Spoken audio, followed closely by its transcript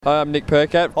Hi, I'm Nick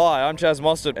Percat. Hi, I'm Chaz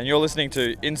Mostert, and you're listening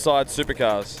to Inside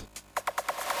Supercars.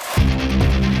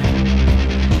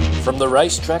 From the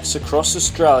racetracks across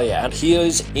Australia, and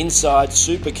here's Inside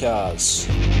Supercars.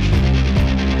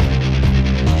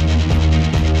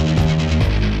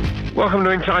 Welcome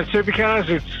to Inside Supercars.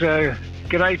 It's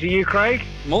g'day to you, Craig.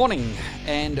 Morning,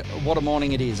 and what a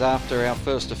morning it is after our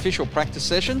first official practice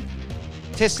session.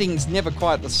 Testing's never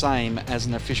quite the same as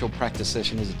an official practice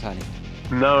session, is it, Tony?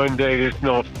 No, indeed, it's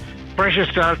not. Pressure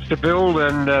starts to build,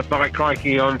 and by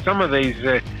crikey, on some of these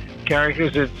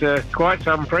characters, it's quite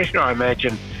some pressure, I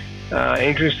imagine.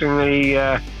 Interestingly,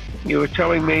 you were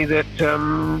telling me that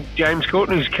James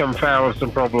Courtney's come foul of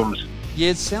some problems.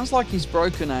 Yeah, it sounds like he's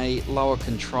broken a lower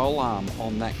control arm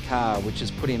on that car, which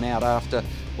has put him out after,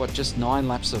 just 9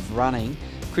 laps of running.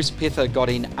 Chris Pither got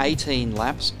in 18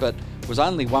 laps, but was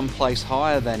only one place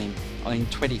higher than him in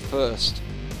 21st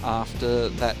after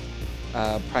that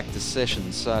practice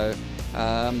session. So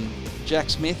Jack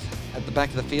Smith at the back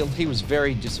of the field, he was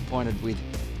very disappointed with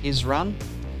his run.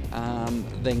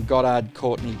 Then Goddard,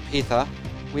 Courtney, Pither,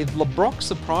 with LeBrock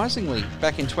surprisingly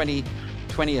back in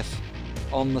 20th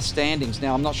on the standings.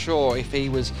 Now I'm not sure if he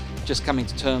was just coming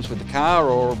to terms with the car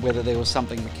or whether there was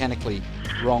something mechanically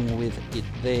wrong with it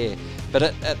there. But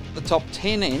at the top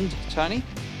 10 end, Tony,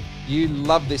 you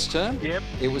love this term. Yep.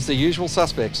 It was the usual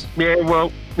suspects. Yeah, well,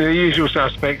 the usual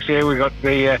suspects. Yeah, we got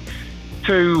the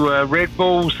 2 Red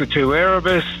Bulls, the 2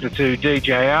 Erebus, the 2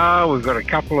 DJR. We've got a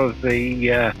couple of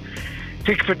the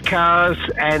Tickford cars,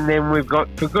 and then we've got,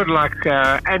 for good luck,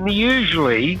 and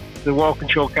usually the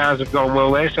Walkinshaw cars have gone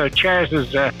well there. So Chaz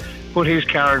has put his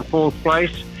car in 4th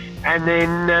place, and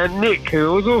then Nick,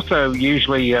 who has also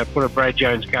usually put a Brad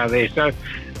Jones car there. So,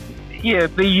 yeah,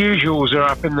 the usuals are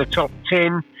up in the top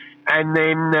 10. And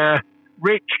then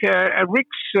Rick's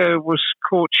was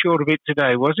caught short of it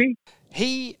today, was he?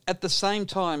 He, at the same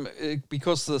time,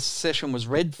 because the session was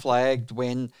red flagged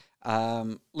when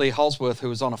Lee Holsworth, who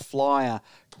was on a flyer,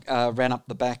 ran up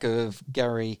the back of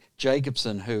Gary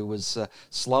Jacobson, who was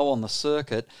slow on the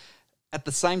circuit. At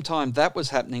the same time that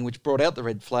was happening, which brought out the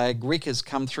red flag, Rick has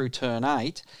come through turn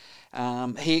 8.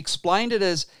 He explained it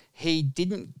as he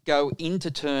didn't go into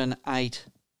turn 8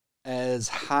 as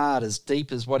hard, as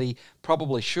deep as what he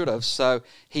probably should have. So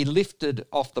he lifted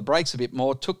off the brakes a bit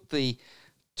more, took the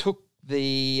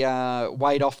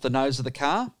weight off the nose of the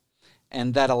car,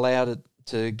 and that allowed it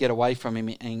to get away from him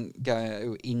and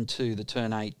go into the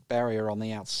turn 8 barrier on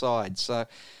the outside. So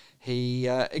he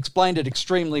explained it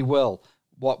extremely well,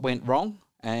 what went wrong,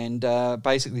 and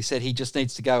basically said he just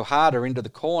needs to go harder into the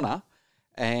corner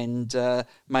and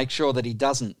make sure that he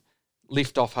doesn't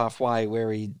lift off halfway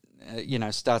where he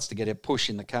starts to get a push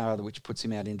in the car, which puts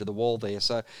him out into the wall there.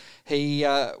 So he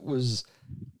was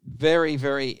very,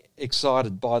 very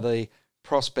excited by the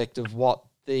prospect of what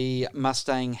the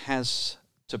Mustang has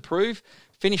to prove.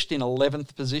 Finished in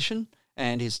 11th position,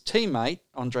 and his teammate,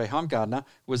 Andre Heimgardner,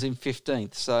 was in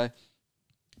 15th. So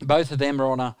both of them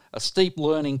are on a steep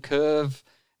learning curve,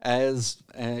 as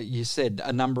you said,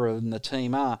 a number of them in the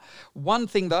team are. One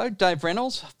thing though, Dave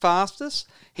Reynolds, fastest,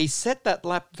 he set that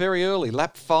lap very early,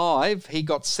 lap 5. He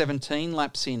got 17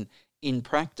 laps in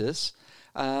practice.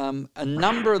 A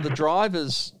number of the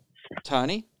drivers,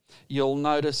 Tony, you'll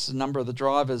notice a number of the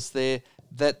drivers there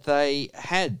that they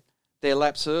had their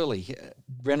laps early.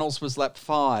 Reynolds was lap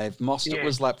 5, Mostert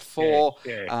was lap 4,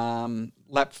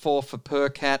 lap 4 for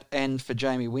Percat and for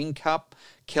Jamie Whincup.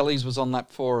 Kelly's was on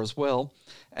lap 4 as well.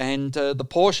 And the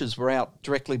Porsches were out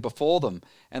directly before them,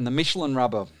 and the Michelin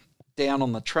rubber down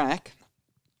on the track,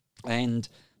 and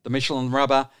the Michelin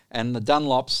rubber and the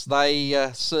Dunlops, they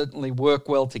certainly work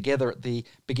well together at the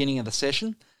beginning of the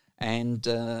session, and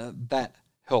that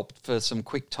helped for some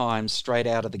quick times straight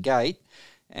out of the gate.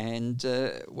 And,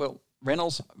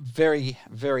 Reynolds very,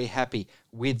 very happy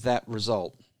with that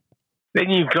result.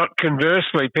 Then you've got,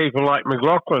 conversely, people like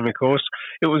McLaughlin, of course.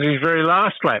 It was his very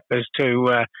last lap as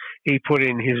to he put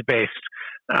in his best.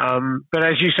 But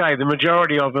as you say, the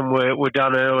majority of them were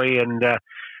done early, and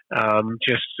some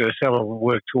of them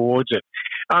worked towards it.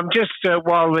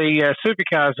 While the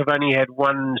supercars have only had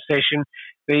one session,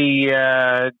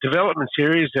 the development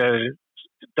series,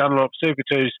 Dunlop Super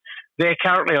 2s, they're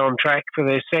currently on track for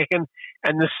their second,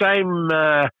 and the same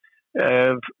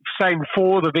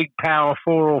 4, the big power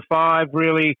 4 or 5,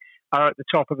 really are at the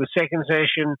top of the second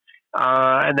session,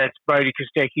 and that's Brody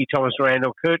Kostecki, Thomas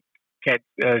Randall, Kurt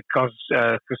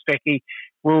Kostecki,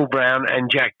 Will Brown, and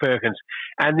Jack Perkins.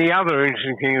 And the other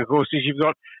interesting thing, of course, is you've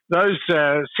got those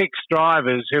 6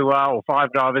 drivers or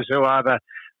 5 drivers who are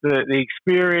the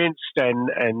experienced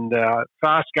and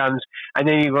fast guns, and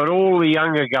then you've got all the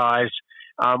younger guys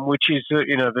which is,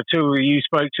 the two you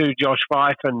spoke to, Josh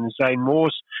Fife and Zane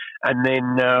Morse, and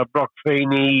then Brock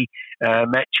Feeney,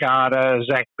 Matt Charter,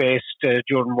 Zach Best,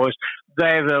 Jordan Boyce.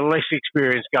 They're the less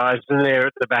experienced guys, and they're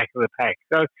at the back of the pack.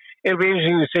 So it'll be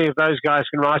interesting to see if those guys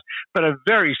can rise. But a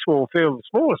very small field, the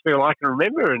smallest field I can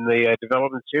remember in the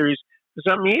development series for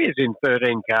some years in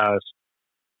 13 cars.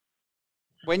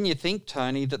 When you think,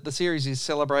 Tony, that the series is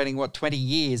celebrating, 20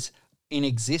 years in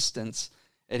existence,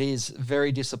 it is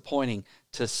very disappointing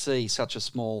to see such a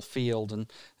small field. And,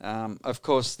 of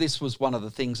course, this was one of the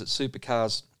things that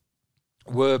Supercars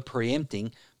were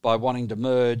preempting by wanting to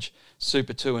merge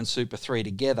Super 2 and Super 3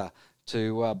 together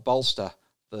to bolster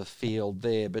the field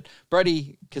there. But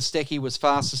Brody Kostecki was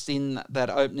fastest in that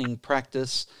opening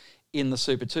practice in the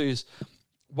Super 2s.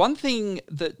 One thing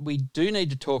that we do need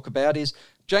to talk about is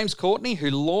James Courtney, who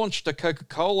launched a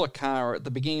Coca-Cola car at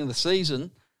the beginning of the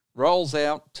season, rolls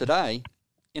out today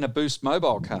in a Boost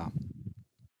mobile car.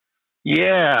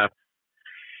 Yeah.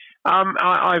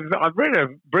 I've read a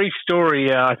brief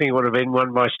story, I think it would have been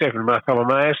one by Stefan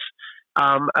Bartholomeus,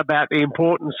 about the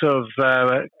importance of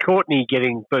Courtney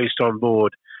getting Boost on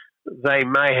board. They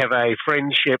may have a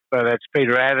friendship, that's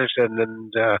Peter Addison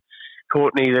and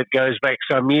Courtney, that goes back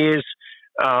some years.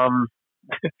 I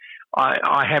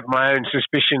have my own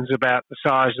suspicions about the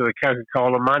size of the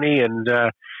Coca-Cola money, and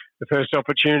the first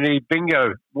opportunity,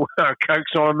 bingo,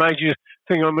 Coke's not a major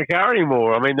thing on the car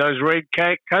anymore. I mean, those red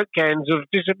Coke cans have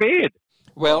disappeared.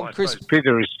 Well, Chris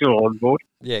Pither is still on board.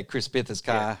 Yeah, Chris Pither's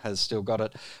car has still got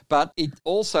it. But it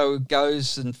also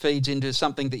goes and feeds into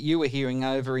something that you were hearing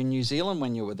over in New Zealand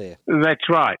when you were there. That's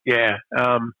right, yeah.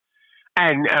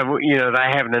 And they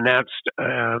haven't announced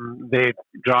their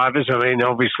drivers. I mean,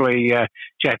 obviously,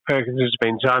 Jack Perkins has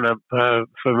been signed up for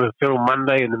Phil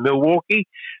Monday in the Milwaukee.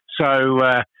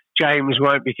 So James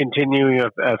won't be continuing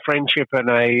a friendship and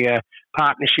a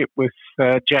partnership with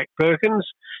Jack Perkins.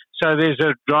 So there's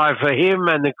a drive for him,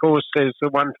 and of course there's the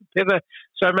one for Pither.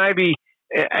 So maybe,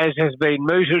 as has been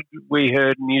mooted, we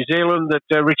heard in New Zealand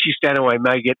that Richie Stanaway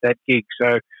may get that gig.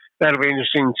 So that'll be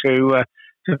interesting to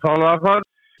follow up on.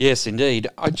 Yes, indeed.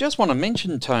 I just want to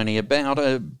mention, Tony, about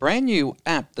a brand new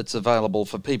app that's available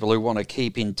for people who want to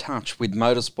keep in touch with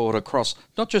motorsport across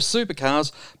not just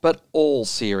supercars, but all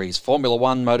series. Formula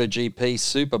One, MotoGP,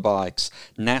 Superbikes,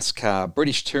 NASCAR,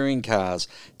 British Touring Cars,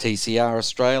 TCR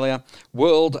Australia,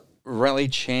 World Rally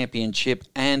Championship,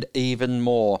 and even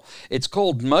more. It's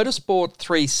called Motorsport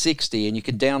 360, and you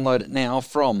can download it now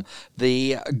from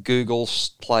the Google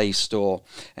Play Store.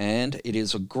 And it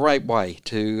is a great way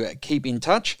to keep in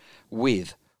touch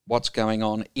with what's going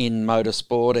on in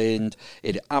motorsport, and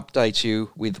it updates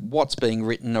you with what's being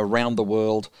written around the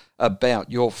world about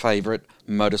your favourite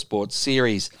motorsport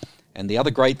series. And the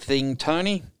other great thing,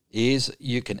 Tony, is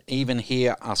you can even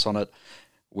hear us on it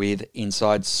with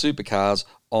Inside Supercars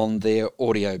on their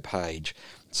audio page.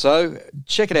 So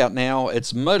check it out now.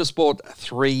 It's Motorsport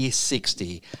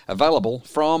 360, available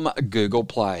from Google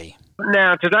Play.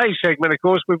 Now, today's segment, of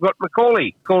course, we've got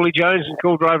Macaulay Jones and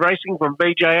Cool Drive Racing from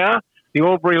BJR, the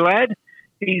Albury lad.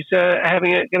 He's going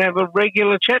to have a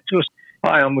regular chat to us.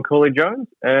 Hi, I'm Macaulay Jones,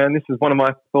 and this is one of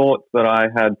my thoughts that I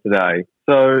had today.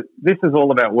 So this is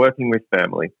all about working with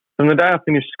family. From the day I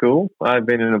finished school, I've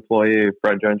been an employee of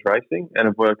Brad Jones Racing and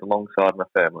have worked alongside my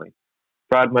family.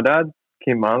 Brad, my dad,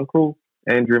 Kim, my uncle,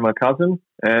 Andrew, my cousin,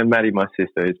 and Maddie, my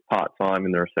sister, who's part-time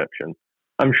in the reception.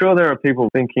 I'm sure there are people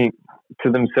thinking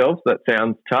to themselves, that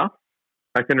sounds tough.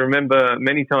 I can remember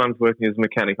many times working as a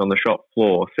mechanic on the shop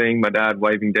floor, seeing my dad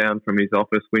waving down from his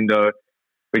office window,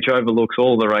 which overlooks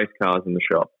all the race cars in the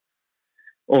shop.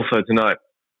 Also to note,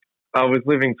 I was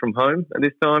living from home at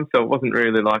this time, so it wasn't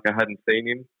really like I hadn't seen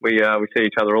him. We see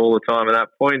each other all the time at that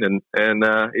point, and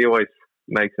he always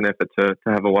makes an effort to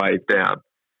have a wave down.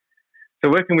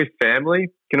 So working with family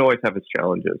can always have its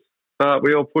challenges, but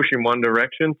we all push in one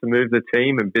direction to move the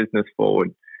team and business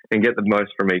forward and get the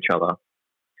most from each other.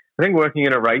 I think working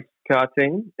in a race car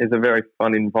team is a very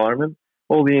fun environment.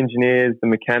 All the engineers, the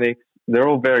mechanics, they're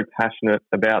all very passionate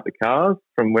about the cars,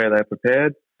 from where they're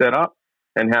prepared, set up,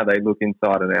 and how they look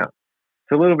inside and out.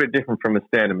 It's a little bit different from a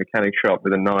standard mechanic shop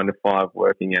with a 9 to 5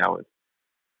 working hours.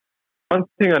 One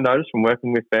thing I noticed from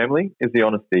working with family is the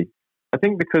honesty. I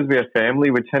think because we are family,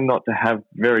 we tend not to have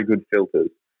very good filters.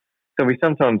 So we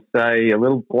sometimes say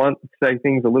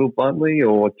things a little bluntly,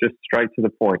 or just straight to the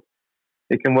point.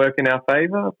 It can work in our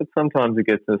favour, but sometimes it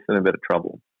gets us in a bit of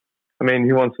trouble. I mean,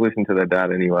 who wants to listen to their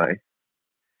dad anyway?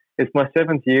 It's my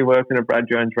 7th year working at Brad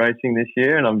Jones Racing this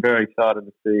year, and I'm very excited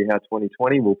to see how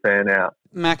 2020 will pan out.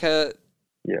 Macca,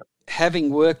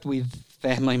 having worked with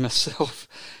family myself,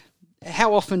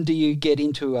 how often do you get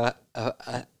into a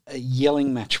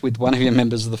yelling match with one of your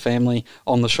members of the family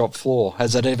on the shop floor.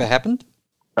 Has that ever happened?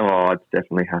 Oh, it's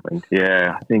definitely happened.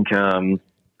 Yeah, I think,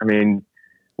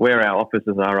 where our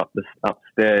offices are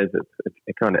upstairs,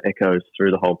 it kind of echoes through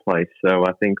the whole place. So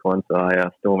I think once I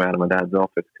storm out of my dad's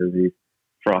office because he's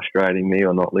frustrating me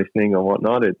or not listening or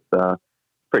whatnot, it's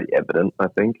pretty evident, I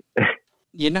think.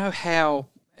 You know how,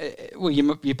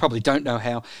 you probably don't know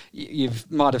how, you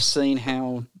might have seen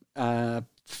how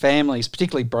families,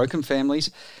 particularly broken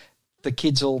families, the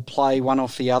kids all play one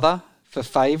off the other for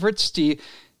favourites. Do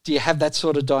you have that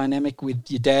sort of dynamic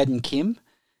with your dad and Kim?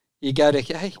 You go to,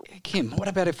 hey, Kim, what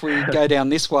about if we go down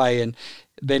this way? And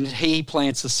then he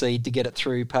plants the seed to get it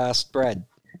through past Brad.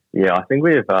 Yeah, I think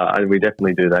we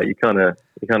definitely do that. You kind of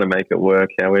make it work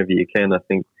however you can. I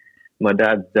think my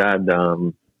dad's dad,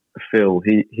 Phil,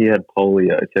 he had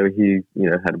polio, so he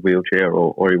had a wheelchair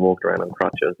or he walked around on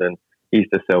crutches, and he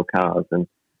used to sell cars. And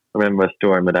I remember a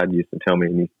story my dad used to tell me,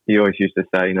 and he always used to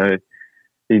say,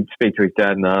 he'd speak to his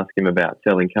dad and ask him about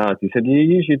selling cars. He said, "You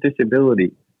use your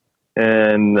disability."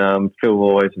 And Phil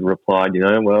always replied,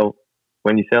 well,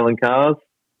 when you're selling cars,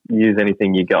 use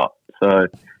anything you got. So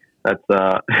that's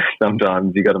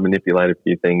sometimes you got to manipulate a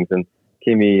few things. And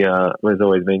Kimmy has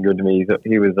always been good to me.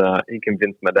 He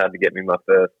convinced my dad to get me my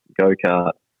first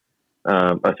go-kart.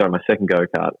 My second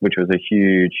go-kart, which was a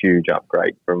huge, huge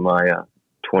upgrade from my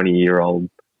 20-year-old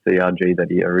CRG that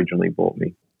he originally bought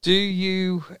me.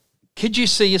 Could you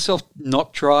see yourself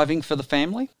not driving for the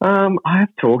family? I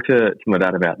have talked to my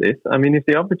dad about this. I mean, if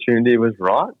the opportunity was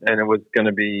right and it was going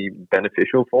to be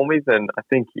beneficial for me, then I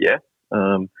think yes.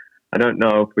 I don't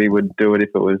know if we would do it if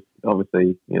it was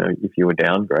obviously, if you were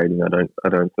downgrading. I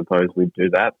don't suppose we'd do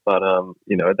that. But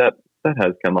that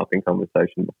has come up in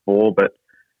conversation before. But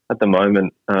at the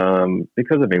moment,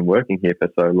 because I've been working here for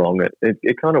so long,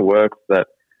 it kind of works that.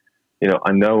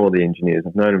 I know all the engineers.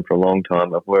 I've known them for a long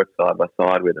time. I've worked side by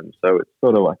side with them. So it's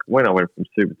sort of like when I went from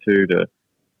Super 2 to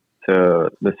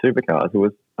the supercars, it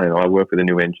was, I work with a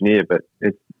new engineer, but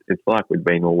it's like we've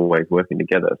been always working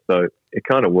together. So it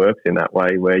kind of works in that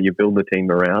way where you build a team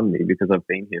around me because I've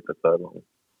been here for so long.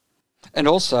 And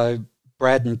also,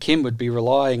 Brad and Kim would be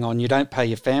relying on, you don't pay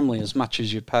your family as much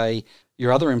as you pay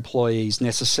your other employees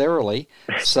necessarily.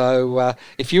 So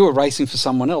if you were racing for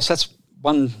someone else, that's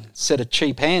one set of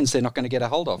cheap hands they're not going to get a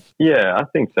hold of. Yeah, I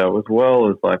think so. As well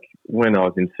as like when I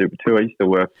was in Super 2, I used to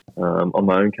work on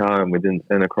my own car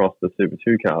and across the Super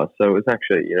 2 cars. So it's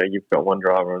actually, you've got one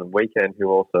driver on the weekend who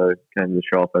also came to the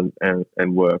shop and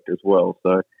worked as well.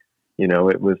 So,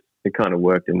 it kind of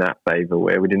worked in that favour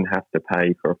where we didn't have to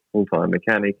pay for a full-time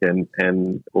mechanic and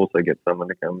also get someone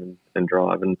to come and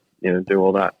drive and, do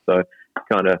all that. So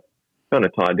kind of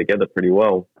tied together pretty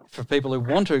well. For people who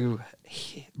want to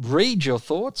read your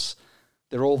thoughts,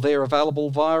 they're all there available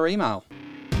via email.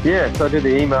 Yeah, so I do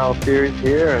the email series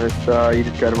here, and it's, you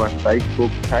just go to my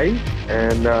Facebook page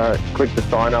and click the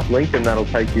sign up link, and that'll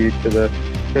take you to the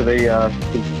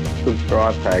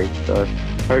subscribe page. So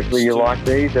hopefully you like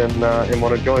these and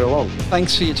want to join along.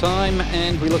 Thanks for your time,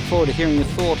 and we look forward to hearing your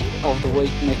thought of the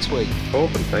week next week.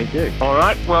 Awesome, thank you. All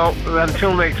right, well,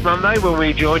 until next Monday when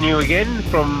we join you again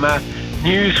from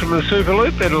news from the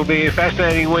Superloop. It'll be a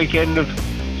fascinating weekend of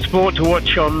sport to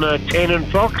watch on 10 and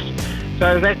Fox.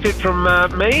 So that's it from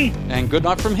me. And good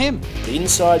night from him.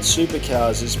 Inside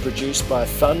Supercars is produced by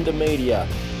Thunder Media.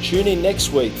 Tune in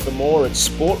next week for more at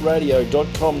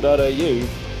sportradio.com.au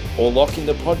or lock in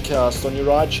the podcast on your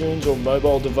iTunes or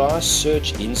mobile device.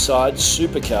 Search Inside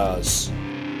Supercars.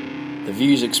 The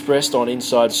views expressed on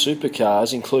Inside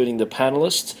Supercars, including the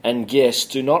panellists and guests,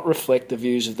 do not reflect the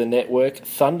views of the network,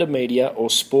 Thunder Media or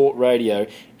Sport Radio.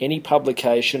 Any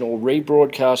publication or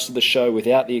rebroadcast of the show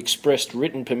without the expressed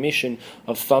written permission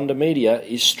of Thunder Media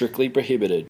is strictly prohibited.